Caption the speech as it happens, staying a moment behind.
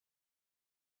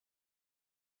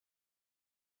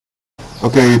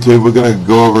Okay, YouTube, we're going to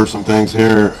go over some things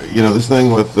here. You know, this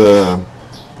thing with,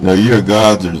 ye are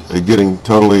gods are getting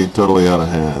totally out of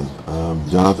hand.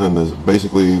 Jonathan is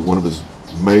basically one of his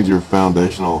major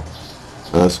foundational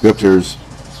scriptures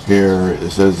here. It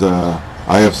says,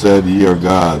 I have said ye are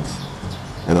gods,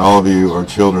 and all of you are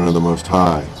children of the Most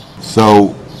High.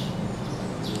 So,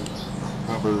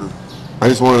 I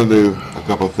just wanted to do a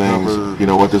couple of things, you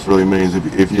know, what this really means.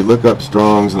 If you look up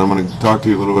Strong's, and I'm going to talk to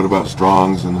you a little bit about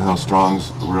Strong's and how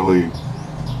Strong's really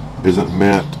isn't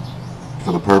meant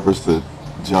for the purpose that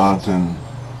Jonathan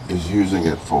is using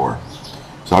it for.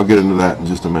 So I'll get into that in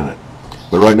just a minute.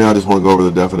 But right now I just want to go over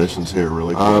the definitions here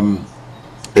really quick.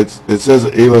 It says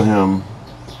Elohim,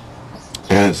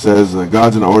 and it says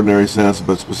God's in the ordinary sense,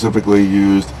 but specifically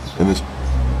used in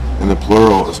the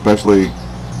plural, especially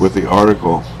with the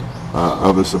article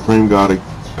of the Supreme God,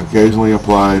 occasionally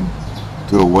applied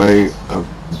to a way of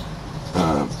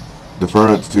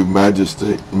deference to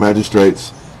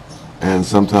magistrates, and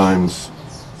sometimes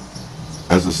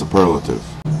as a superlative.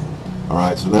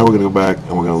 Alright, so now we're going to go back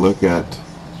and we're going to look at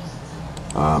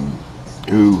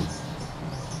who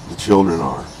the children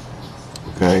are.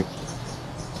 Okay?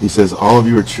 He says, all of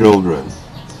you are children.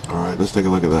 Alright, let's take a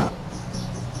look at that.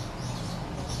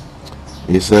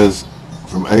 He says,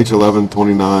 from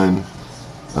H1129,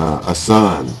 a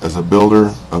son as a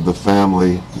builder of the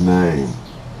family name.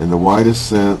 In the widest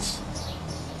sense,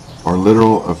 or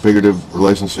literal or figurative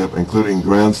relationship, including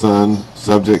grandson,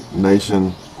 subject,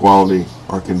 nation, quality,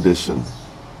 or condition.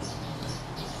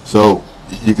 So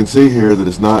you can see here that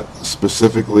it's not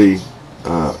specifically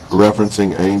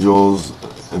referencing angels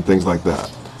and things like that.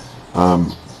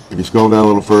 If you scroll down a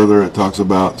little further, it talks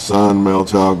about son, male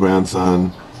child,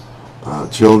 grandson,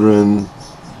 children,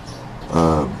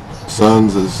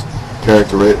 sons as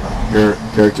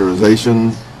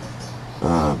characterization,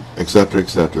 etc.,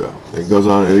 etc. It goes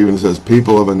on, it even says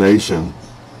people of a nation.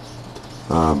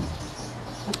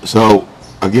 So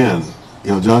again,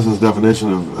 you know, Johnson's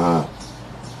definition of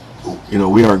you know,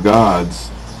 we are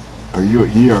gods, or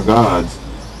ye are gods,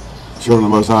 children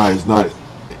of the Most High, is not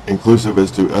inclusive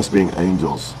as to us being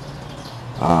angels.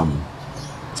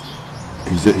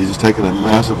 He's just taking a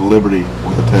massive liberty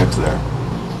with the text there.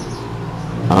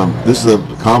 This is a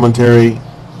commentary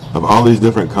of all these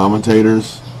different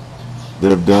commentators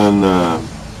that have done,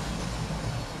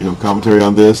 you know, commentary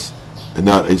on this, and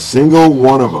not a single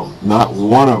one of them, not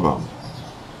one of them,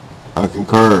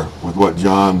 concur with what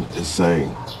John is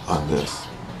saying on this.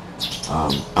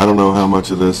 I don't know how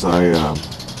much of this I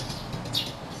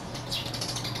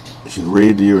should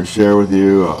read to you or share with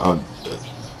you.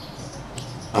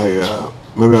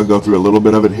 Maybe I'll go through a little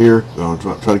bit of it here. I'll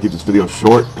try to keep this video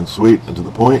short and sweet and to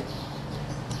the point.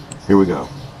 Here we go.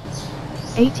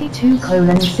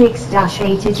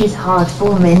 82:6-8 It is hard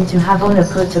for men to have honor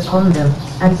put upon them,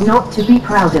 and not to be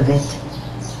proud of it.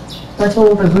 But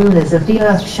all the rulers of the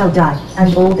earth shall die,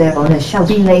 and all their honor shall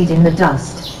be laid in the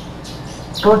dust.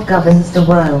 God governs the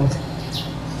world.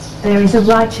 There is a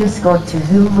righteous God to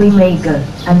whom we may go,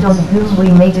 and on whom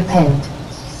we may depend.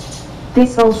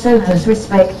 This also has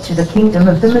respect to the kingdom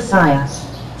of the Messiah.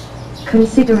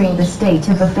 Considering the state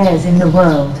of affairs in the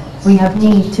world, we have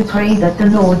need to pray that the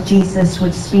Lord Jesus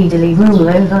would speedily rule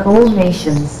over all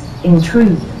nations, in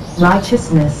truth,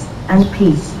 righteousness, and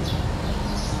peace.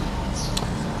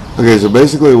 Okay, so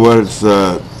basically what it's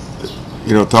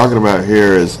you know, talking about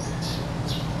here is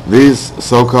these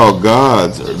so-called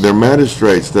gods, they're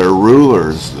magistrates, they're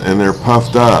rulers, and they're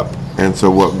puffed up. And so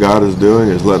what God is doing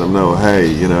is letting them know, hey,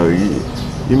 you know,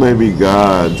 you may be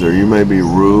gods, or you may be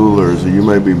rulers, or you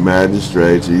may be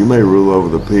magistrates, or you may rule over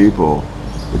the people,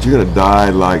 but you're going to die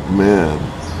like men.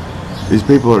 These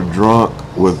people are drunk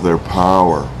with their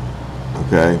power,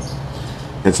 okay?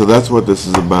 And so that's what this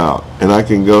is about. And I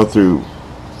can go through,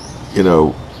 you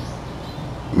know,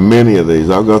 many of these.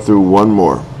 I'll go through one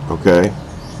more, okay?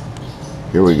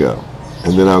 Here we go.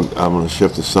 And then I'm going to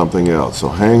shift to something else. So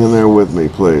hang in there with me,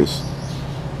 please.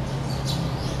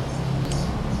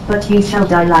 But ye shall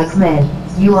die like men,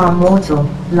 you are mortal,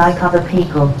 like other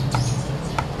people.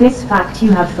 This fact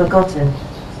you have forgotten.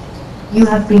 You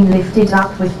have been lifted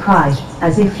up with pride,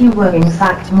 as if you were in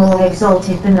fact more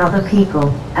exalted than other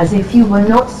people, as if you were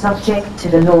not subject to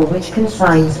the law which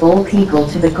consigns all people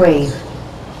to the grave.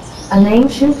 An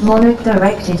ancient monarch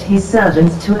directed his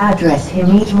servants to address him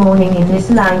each morning in this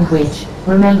language: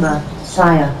 remember,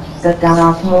 sire, that thou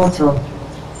art mortal.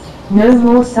 No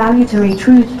more salutary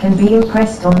truth can be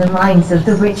impressed on the minds of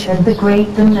the rich and the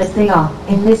great than that they are,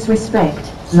 in this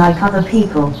respect, like other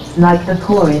people, like the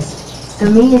poorest, the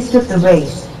meanest of the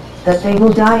race, that they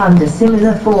will die under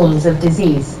similar forms of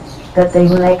disease, that they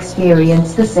will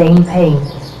experience the same pain,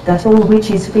 that all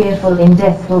which is fearful in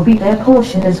death will be their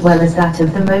portion as well as that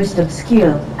of the most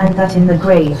obscure, and that in the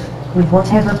grave, with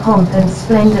whatever pomp and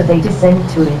splendor they descend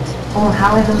to it, or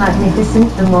however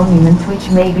magnificent the monument which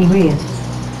may be reared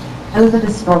over the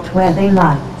spot where they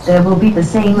lie, there will be the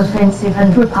same offensive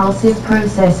and repulsive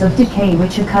process of decay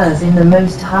which occurs in the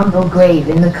most humble grave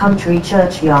in the country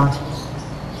churchyard.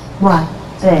 Why,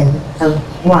 then, oh,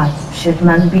 why should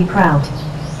man be proud?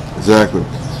 Exactly.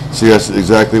 See, that's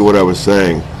exactly what I was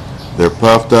saying. They're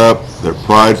puffed up, they're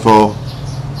prideful,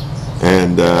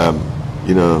 and,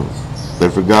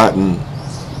 they've forgotten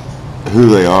who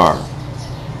they are,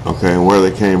 okay, and where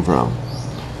they came from.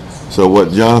 So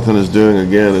what Jonathan is doing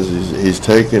again is he's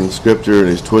taking Scripture and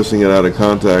he's twisting it out of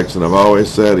context, and I've always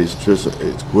said he's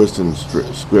twisting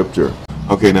Scripture.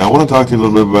 Okay, now I want to talk to you a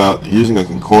little bit about using a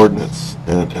concordance,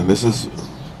 and this is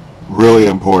really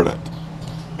important,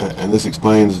 and this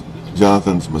explains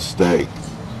Jonathan's mistake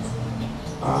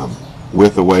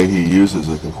with the way he uses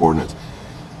the concordance.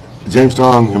 James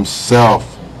Strong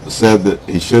himself said that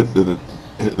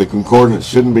the concordance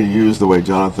shouldn't be used the way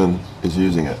Jonathan is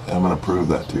using it. I'm going to prove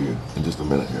that to you in just a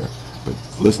minute here. But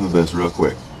listen to this real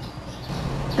quick.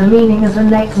 The meaning of a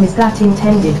lecm is that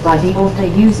intended by the author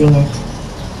using it.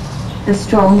 The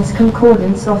Strong's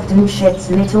Concordance often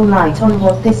sheds little light on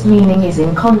what this meaning is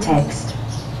in context.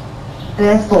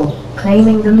 Therefore,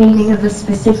 claiming the meaning of a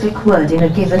specific word in a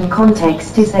given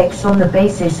context is X on the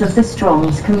basis of the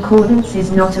Strong's Concordance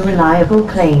is not a reliable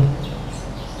claim.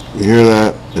 You hear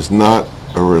that? It's not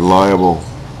a reliable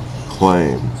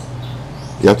claim.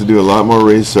 You have to do a lot more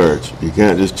research. You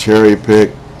can't just cherry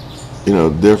pick,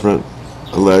 different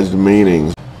alleged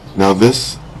meanings. Now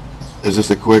this is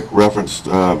just a quick reference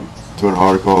to an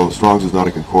article. Strong's is not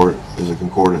a concordance.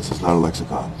 It's not a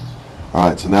lexicon. All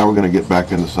right, so now we're going to get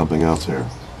back into something else here.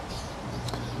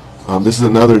 This is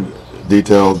another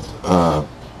detailed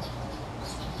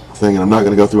thing, and I'm not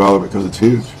going to go through all of it because it's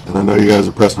huge, and I know you guys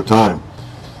are pressed for time.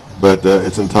 But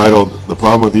it's entitled "The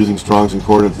Problem with Using Strong's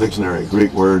Concordance Dictionary: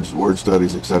 Greek Words, Word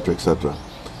Studies, etc., etc."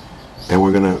 And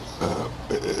we're going to.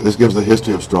 This gives the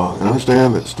history of Strong. And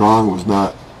understand that Strong was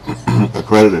not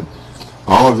accredited.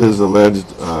 All of his alleged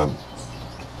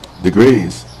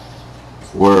degrees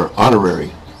were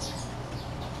honorary.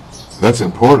 That's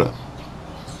important.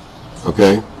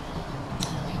 Okay.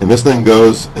 And this thing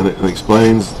goes and it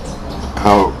explains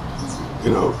how,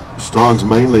 Strong's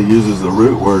mainly uses the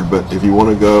root word, but if you want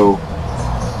to go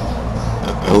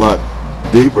a lot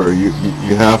deeper, you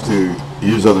have to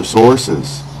use other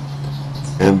sources.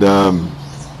 And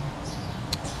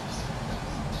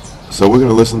so we're going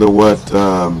to listen to what,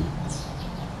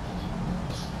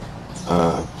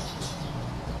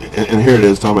 and here it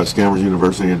is, talking about Scammers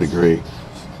University and degree.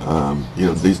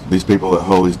 These people that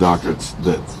hold these doctorates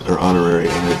that are honorary,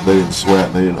 and they didn't sweat,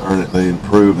 and they didn't earn it, they didn't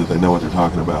prove that they know what they're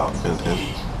talking about.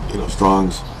 And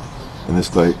Strong's, in this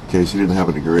case, he didn't have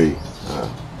a degree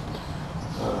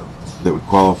that would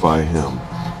qualify him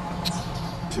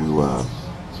to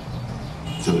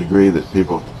the degree that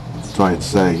people try and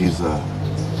say he's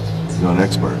an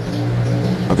expert.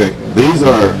 Okay, these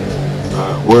are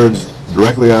words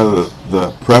directly out of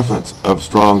the preface of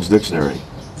Strong's dictionary.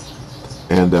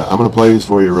 And I'm going to play these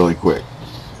for you really quick.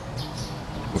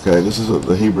 Okay, this is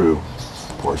the Hebrew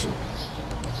portion.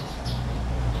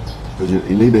 Because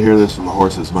you need to hear this from the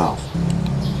horse's mouth.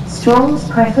 Strong's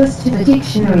Preface to the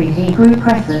Dictionary, Hebrew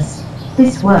Preface.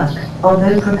 This work,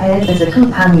 although prepared as a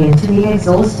companion to the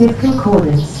exhaustive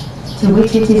concordance, to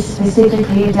which it is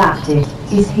specifically adapted,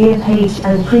 is here paged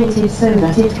and printed so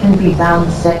that it can be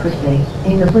bound separately,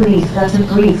 in the belief that a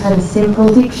brief and simple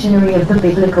dictionary of the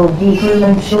biblical Hebrew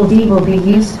and Chaldee will be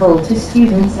useful to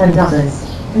students and others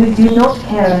who do not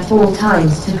care at all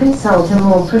times to consult a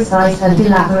more precise and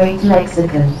elaborate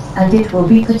lexicon, and it will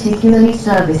be particularly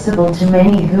serviceable to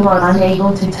many who are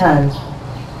unable to turn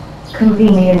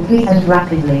conveniently and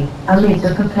rapidly, amid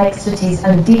the perplexities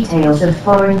and details of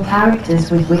foreign characters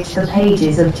with which the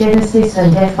pages of Genesis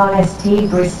and FIST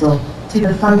bristle, to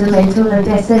the fundamental and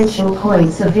essential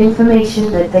points of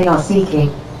information that they are seeking.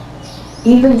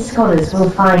 Even scholars will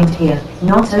find here,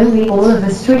 not only all of the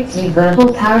strictly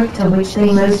verbal character which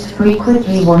they most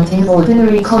frequently want in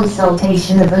ordinary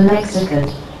consultation of a lexicon,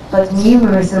 but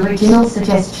numerous original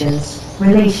suggestions,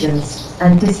 relations,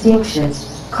 and distinctions,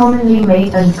 commonly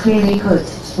made and clearly put,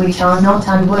 which are not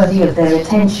unworthy of their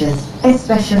attention,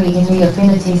 especially in the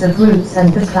affinities of roots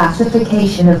and the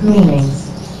classification of meanings.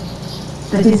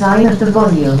 The design of the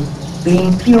volume,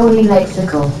 being purely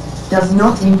lexical, does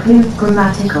not include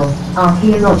grammatical,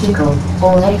 archaeological,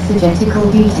 or exegetical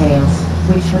details,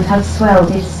 which would have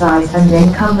swelled its size and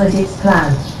encumbered its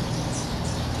plan.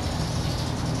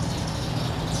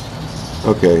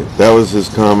 Okay, that was his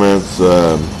comments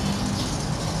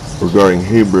regarding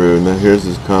Hebrew. Now here's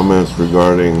his comments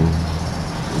regarding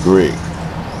Greek.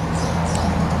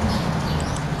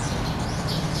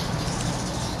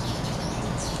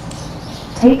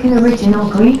 Take an original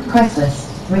Greek preface,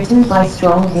 written by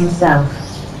Strong himself.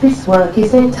 This work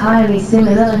is entirely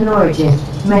similar in origin,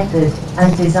 method,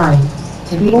 and design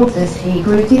to the author's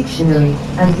Hebrew dictionary,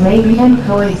 and may be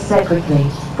employed separately,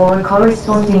 for a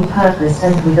corresponding purpose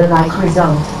and with a like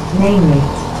result, namely,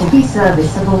 to be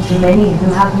serviceable to many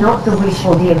who have not the wish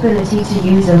or the ability to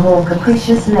use a more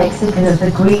capricious lexicon of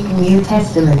the Greek New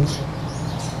Testament.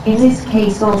 In this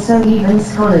case also even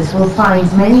scholars will find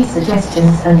many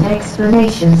suggestions and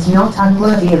explanations not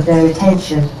unworthy of their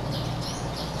attention.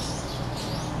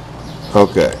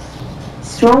 Okay.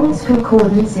 Strong's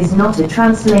Concordance is not a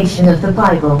translation of the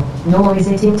Bible, nor is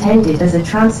it intended as a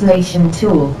translation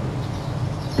tool.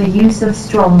 The use of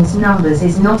Strong's numbers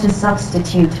is not a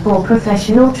substitute for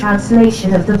professional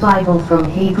translation of the Bible from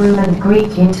Hebrew and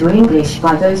Greek into English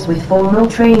by those with formal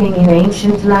training in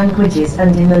ancient languages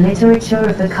and in the literature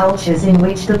of the cultures in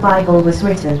which the Bible was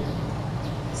written.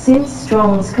 Since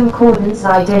Strong's Concordance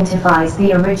identifies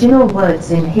the original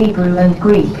words in Hebrew and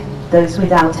Greek, those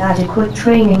without adequate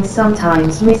training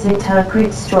sometimes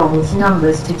misinterpret Strong's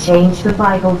numbers to change the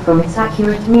Bible from its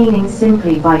accurate meaning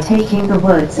simply by taking the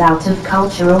words out of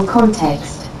cultural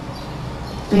context.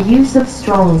 The use of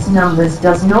Strong's numbers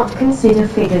does not consider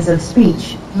figures of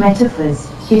speech, metaphors,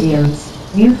 idioms,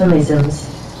 euphemisms,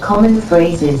 common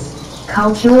phrases,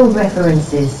 cultural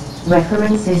references,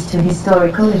 references to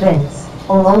historical events,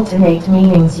 or alternate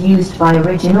meanings used by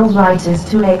original writers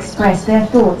to express their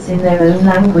thoughts in their own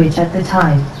language at the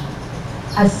time.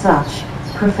 As such,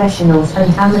 professionals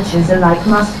and amateurs alike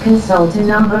must consult a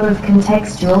number of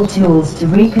contextual tools to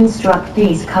reconstruct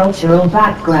these cultural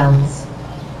backgrounds.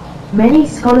 Many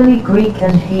scholarly Greek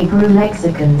and Hebrew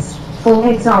lexicons,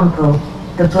 for example,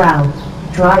 the Brown,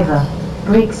 Driver,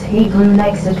 Briggs Hebrew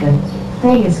Lexicon,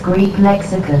 Thayer's Greek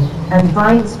Lexicon, and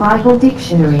Vine's Bible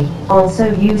Dictionary,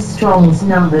 also use Strong's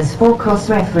numbers for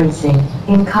cross-referencing,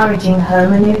 encouraging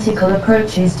hermeneutical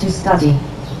approaches to study.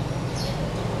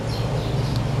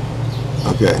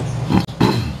 Okay.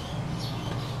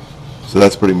 So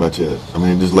that's pretty much it. I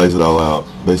mean, he just lays it all out.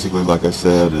 Basically, like I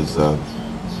said, is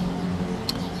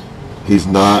he's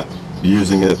not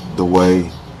using it the way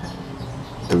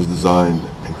it was designed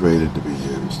and created to be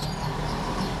used.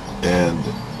 And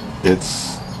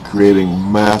it's creating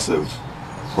massive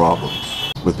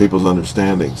problems with people's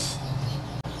understandings.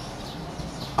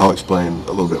 I'll explain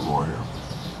a little bit more here.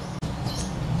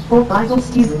 For Bible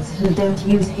students who don't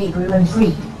use Hebrew and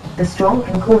Greek, the Strong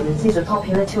Concordance is a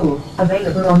popular tool,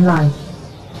 available online.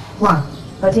 1.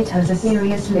 But it has a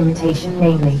serious limitation,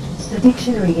 namely, the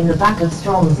dictionary in the back of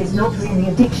Strong's is not really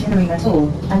a dictionary at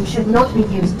all, and should not be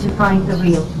used to find the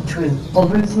real, true, or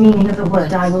root meaning of the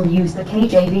word. I will use the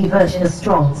KJV version of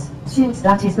Strong's, since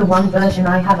that is the one version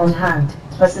I have on hand,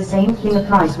 but the same thing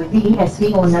applies with the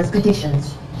ESV or NASB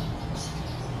editions.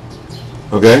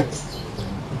 Okay?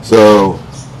 So,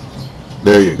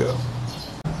 there you go.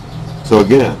 So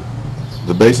again,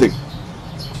 the basic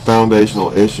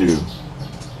foundational issue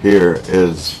here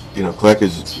is, Kleck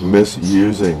is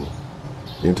misusing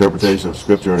the interpretation of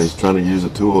Scripture, and he's trying to use a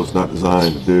tool that's not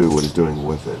designed to do what he's doing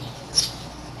with it.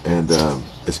 And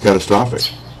it's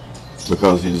catastrophic,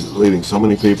 because he's leading so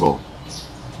many people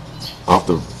off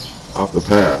the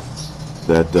path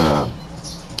that,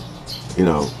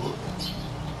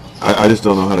 I just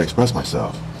don't know how to express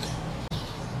myself.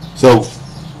 So,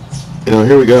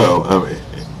 here we go.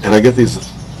 And I get these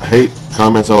hate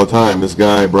comments all the time. This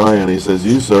guy, Brian, he says,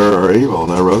 "You, sir, are evil."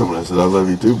 And I wrote him and I said, "I love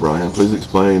you too, Brian. Please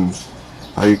explain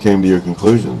how you came to your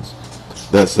conclusions."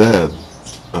 That said,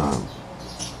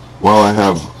 while I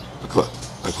have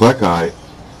a Kleckite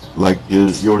like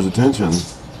yours attention,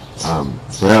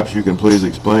 perhaps you can please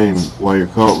explain why your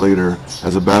cult leader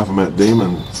has a Baphomet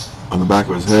demon on the back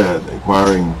of his head.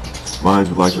 Inquiring minds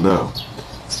would like to know.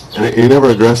 And he never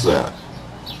addressed that.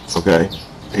 Okay?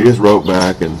 He just wrote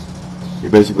back, and he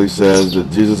basically says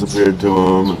that Jesus appeared to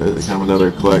him, and it's kind of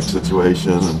another Kleck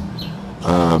situation,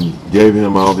 and gave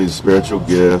him all these spiritual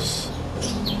gifts.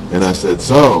 And I said,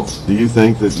 "So, do you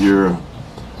think that you're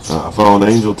a fallen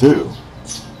angel too,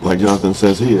 like Jonathan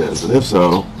says he is? And if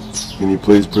so, can you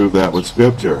please prove that with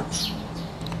Scripture?"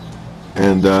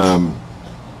 And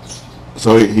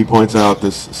so he points out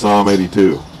this Psalm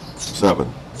 82:7.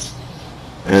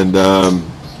 And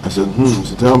I said,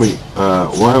 so tell me,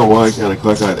 why can a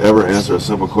Kleckite ever answer a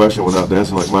simple question without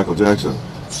dancing like Michael Jackson?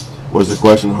 Was the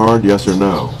question hard, yes or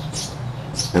no?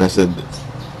 And I said,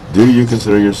 do you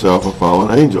consider yourself a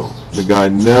fallen angel? The guy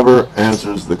never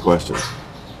answers the question.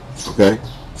 Okay?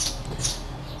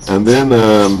 And then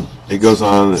it goes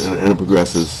on and it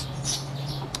progresses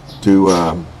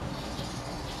to,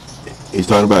 he's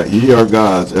talking about, ye are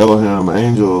gods, Elohim,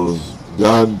 angels,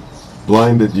 God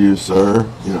blinded you, sir.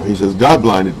 You know, he says, God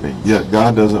blinded me, yet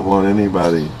God doesn't want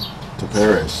anybody to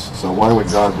perish. So why would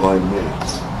God blind me?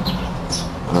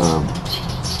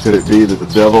 Could it be that the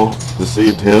devil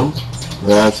deceived him?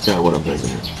 That's kind of what I'm thinking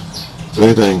here. So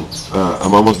anything,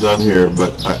 I'm almost done here,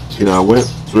 but I went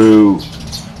through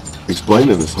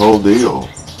explaining this whole deal,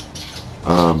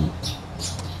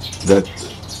 that,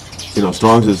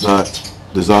 Strong's is not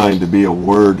designed to be a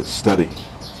word study.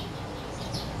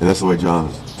 And that's the way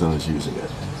Jonathan is using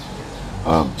it.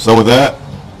 So with that,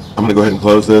 I'm going to go ahead and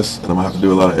close this, and I'm going to have to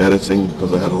do a lot of editing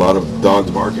because I had a lot of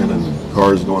dogs barking and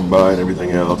cars going by and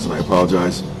everything else, and I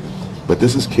apologize. But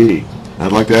this is key. And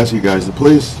I'd like to ask you guys to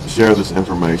please share this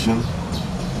information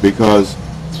because,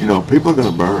 people are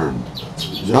going to burn.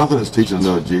 Jonathan is teaching to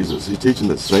know Jesus. He's teaching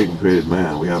that Satan created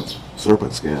man. We have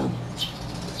serpent skin.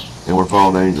 And we're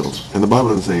fallen angels. And the Bible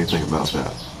doesn't say anything about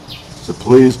that. So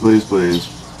please, please, please,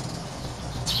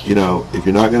 if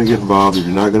you're not going to get involved, if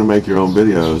you're not going to make your own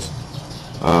videos,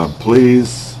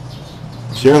 please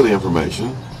share the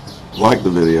information, like the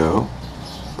video,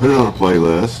 put it on a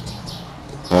playlist,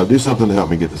 do something to help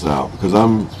me get this out because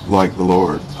I'm like the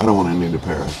Lord. I don't want any to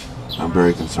perish. I'm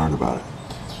very concerned about it.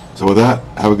 So with that,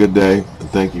 have a good day, and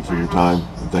thank you for your time,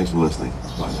 and thanks for listening.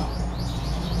 Bye now.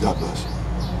 God bless you.